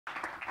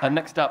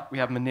Next up, we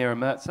have Munira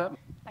Mirza.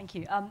 Thank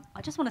you.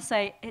 I just want to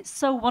say it's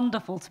so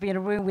wonderful to be in a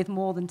room with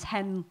more than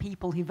 10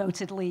 people who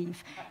voted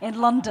Leave in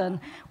London,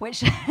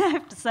 which I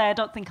have to say I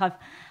don't think I've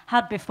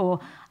had before.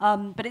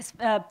 But it's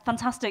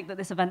fantastic that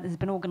this event has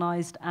been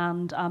organised,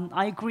 and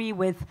I agree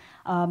with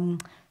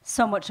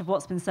so much of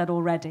what's been said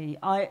already.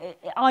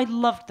 I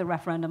loved the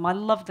referendum. I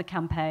loved the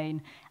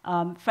campaign.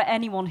 For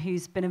anyone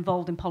who's been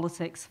involved in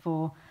politics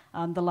for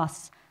the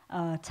last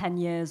 10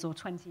 years or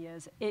 20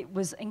 years, it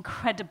was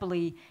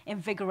incredibly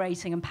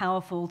invigorating and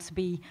powerful to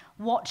be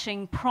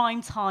watching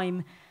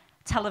prime-time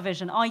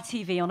television,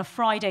 ITV, on a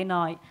Friday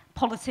night,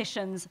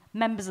 politicians,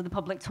 members of the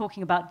public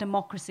talking about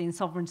democracy and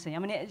sovereignty. I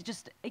mean, it's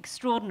just an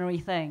extraordinary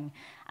thing.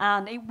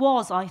 And it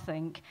was, I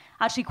think,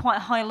 actually quite a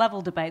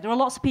high-level debate. There are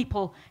lots of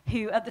people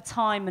who, at the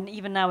time and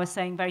even now, are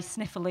saying very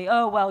sniffily,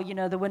 oh, well, you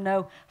know, there were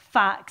no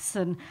facts,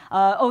 and,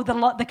 oh,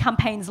 the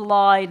campaigns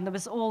lied, and there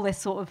was all this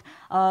sort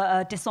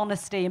of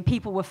dishonesty, and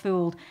people were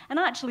fooled. And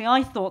actually,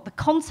 I thought the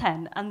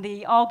content and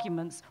the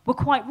arguments were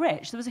quite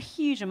rich. There was a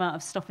huge amount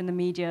of stuff in the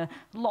media,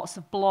 lots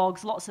of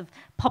blogs, lots of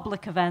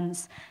public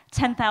events,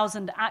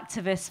 10,000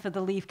 activists for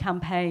the Leave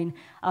campaign,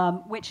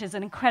 which is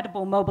an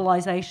incredible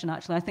mobilization,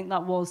 actually. I think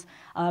that was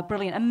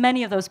brilliant. And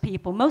many of those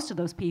people, most of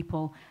those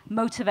people,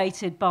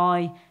 motivated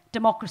by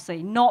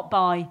democracy, not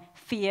by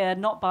fear,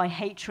 not by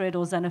hatred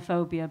or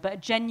xenophobia, but a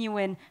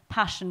genuine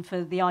passion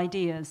for the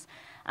ideas.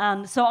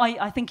 And so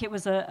I think it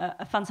was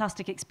a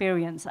fantastic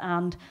experience.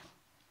 And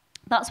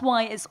that's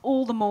why it's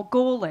all the more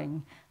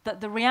galling that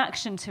the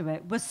reaction to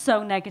it was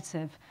so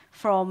negative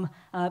from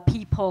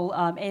people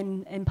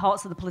in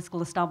parts of the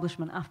political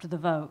establishment after the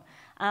vote.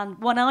 And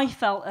when I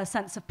felt a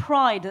sense of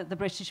pride that the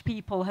British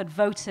people had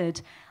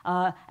voted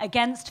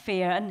against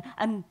fear,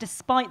 and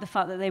despite the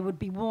fact that they would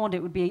be warned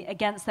it would be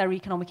against their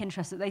economic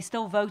interests, that they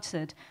still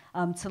voted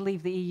to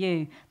leave the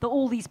EU, that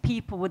all these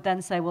people would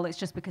then say, well, it's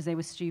just because they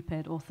were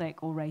stupid or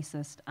thick or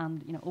racist,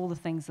 and you know, all the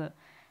things that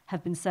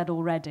have been said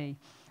already.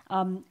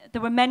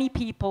 There were many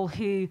people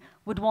who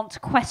would want to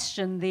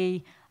question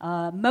the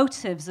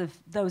motives of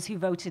those who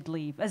voted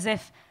Leave, as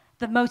if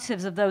the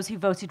motives of those who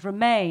voted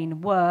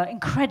Remain were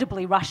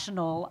incredibly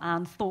rational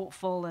and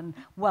thoughtful and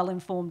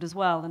well-informed as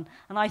well.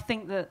 And I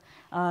think that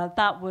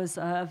that was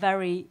a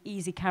very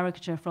easy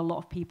caricature for a lot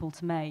of people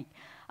to make.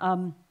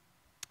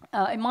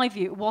 In my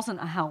view, it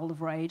wasn't a howl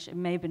of rage. It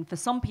may have been for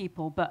some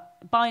people,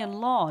 but by and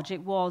large,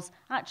 it was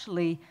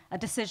actually a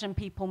decision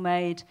people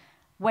made,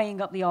 weighing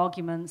up the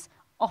arguments,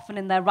 often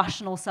in their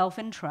rational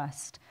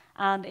self-interest.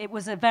 And it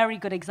was a very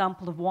good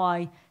example of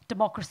why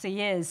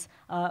democracy is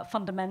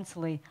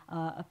fundamentally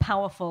a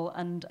powerful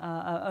and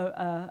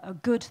a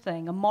good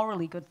thing, a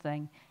morally good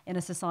thing in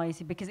a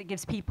society, because it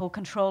gives people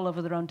control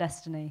over their own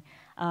destiny.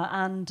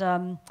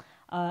 So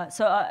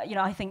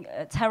I think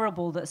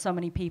terrible that so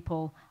many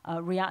people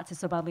reacted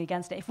so badly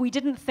against it. If we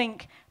didn't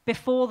think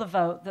before the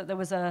vote that there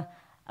was an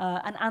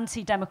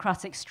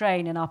anti-democratic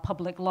strain in our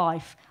public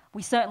life,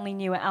 we certainly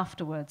knew it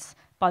afterwards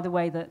by the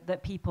way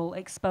that people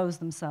expose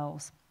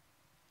themselves.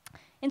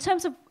 In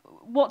terms of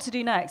what to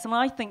do next,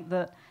 I think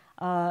that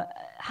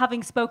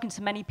having spoken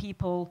to many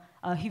people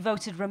who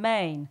voted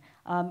Remain,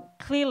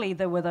 clearly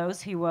there were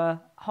those who were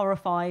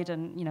horrified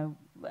and, you know,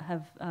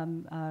 have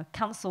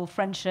cancelled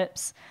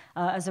friendships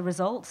as a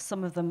result,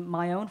 some of them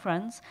my own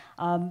friends.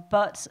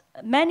 But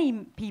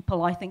many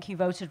people, I think, who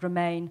voted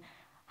Remain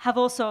have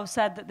also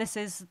said that this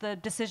is the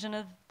decision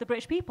of the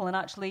British people, and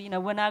actually, you know,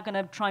 we're now going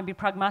to try and be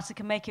pragmatic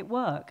and make it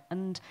work.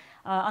 And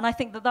I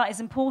think that is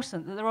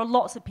important, that there are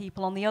lots of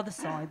people on the other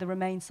side, the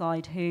Remain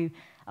side, who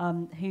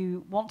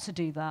want to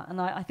do that.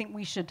 And I think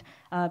we should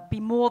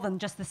be more than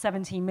just the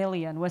 17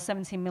 million. We're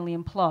 17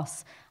 million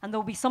plus. And there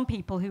will be some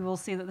people who will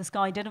see that the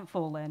sky didn't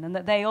fall in, and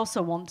that they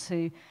also want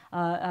to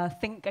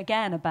think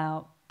again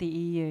about the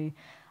EU.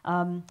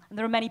 And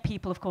there are many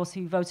people, of course,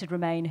 who voted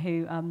Remain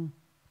who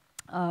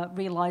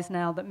realise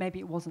now that maybe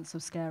it wasn't so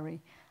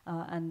scary,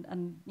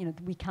 and you know,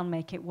 we can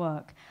make it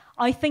work.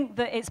 I think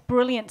that it's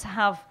brilliant to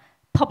have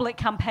public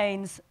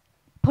campaigns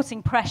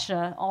putting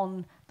pressure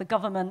on the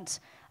government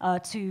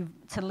to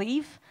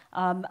leave,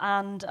 and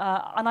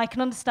I can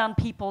understand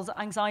people's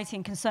anxiety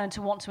and concern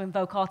to want to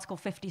invoke Article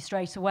 50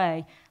 straight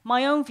away.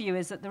 My own view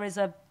is that there is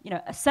a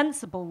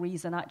sensible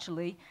reason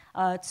actually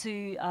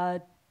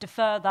to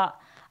defer that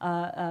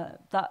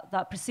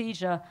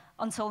procedure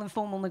until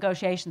informal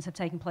negotiations have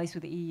taken place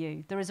with the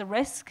EU. There is a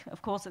risk,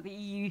 of course, that the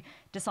EU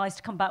decides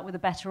to come back with a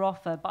better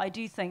offer, but I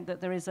do think that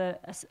there is a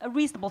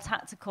reasonable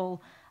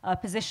tactical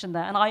position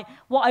there. And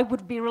what I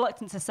would be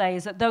reluctant to say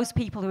is that those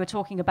people who are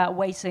talking about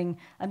waiting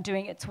and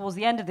doing it towards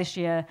the end of this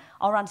year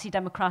are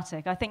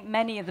anti-democratic. I think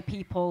many of the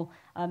people,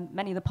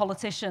 many of the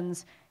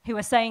politicians who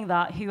are saying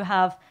that, who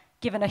have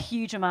given a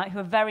huge amount, who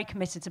are very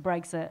committed to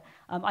Brexit.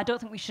 I don't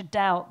think we should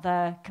doubt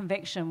their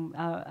conviction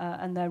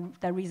and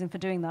their reason for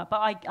doing that. But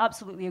I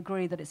absolutely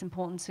agree that it's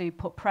important to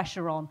put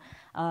pressure on,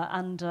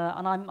 and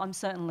I'm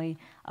certainly,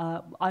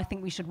 I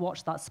think we should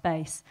watch that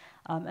space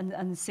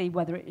and see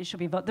whether it should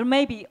be voted. There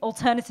may be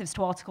alternatives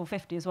to Article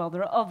 50 as well.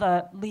 There are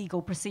other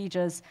legal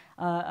procedures,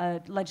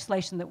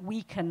 legislation that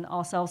we can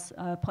ourselves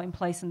put in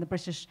place in the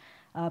British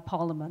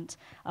Parliament.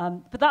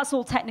 But that's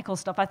all technical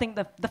stuff. I think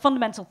the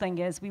fundamental thing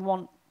is we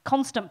want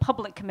constant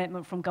public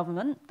commitment from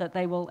government that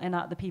they will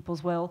enact the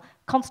people's will,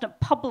 constant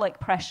public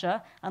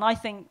pressure, and I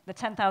think the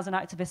 10,000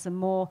 activists and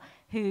more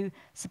who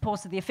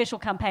supported the official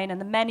campaign and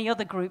the many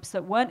other groups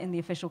that weren't in the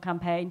official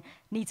campaign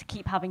need to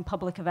keep having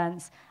public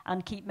events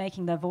and keep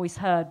making their voice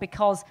heard,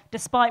 because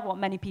despite what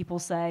many people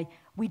say,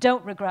 we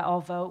don't regret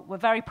our vote, we're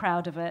very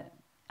proud of it,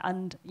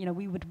 and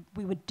we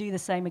would do the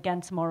same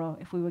again tomorrow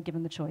if we were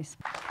given the choice.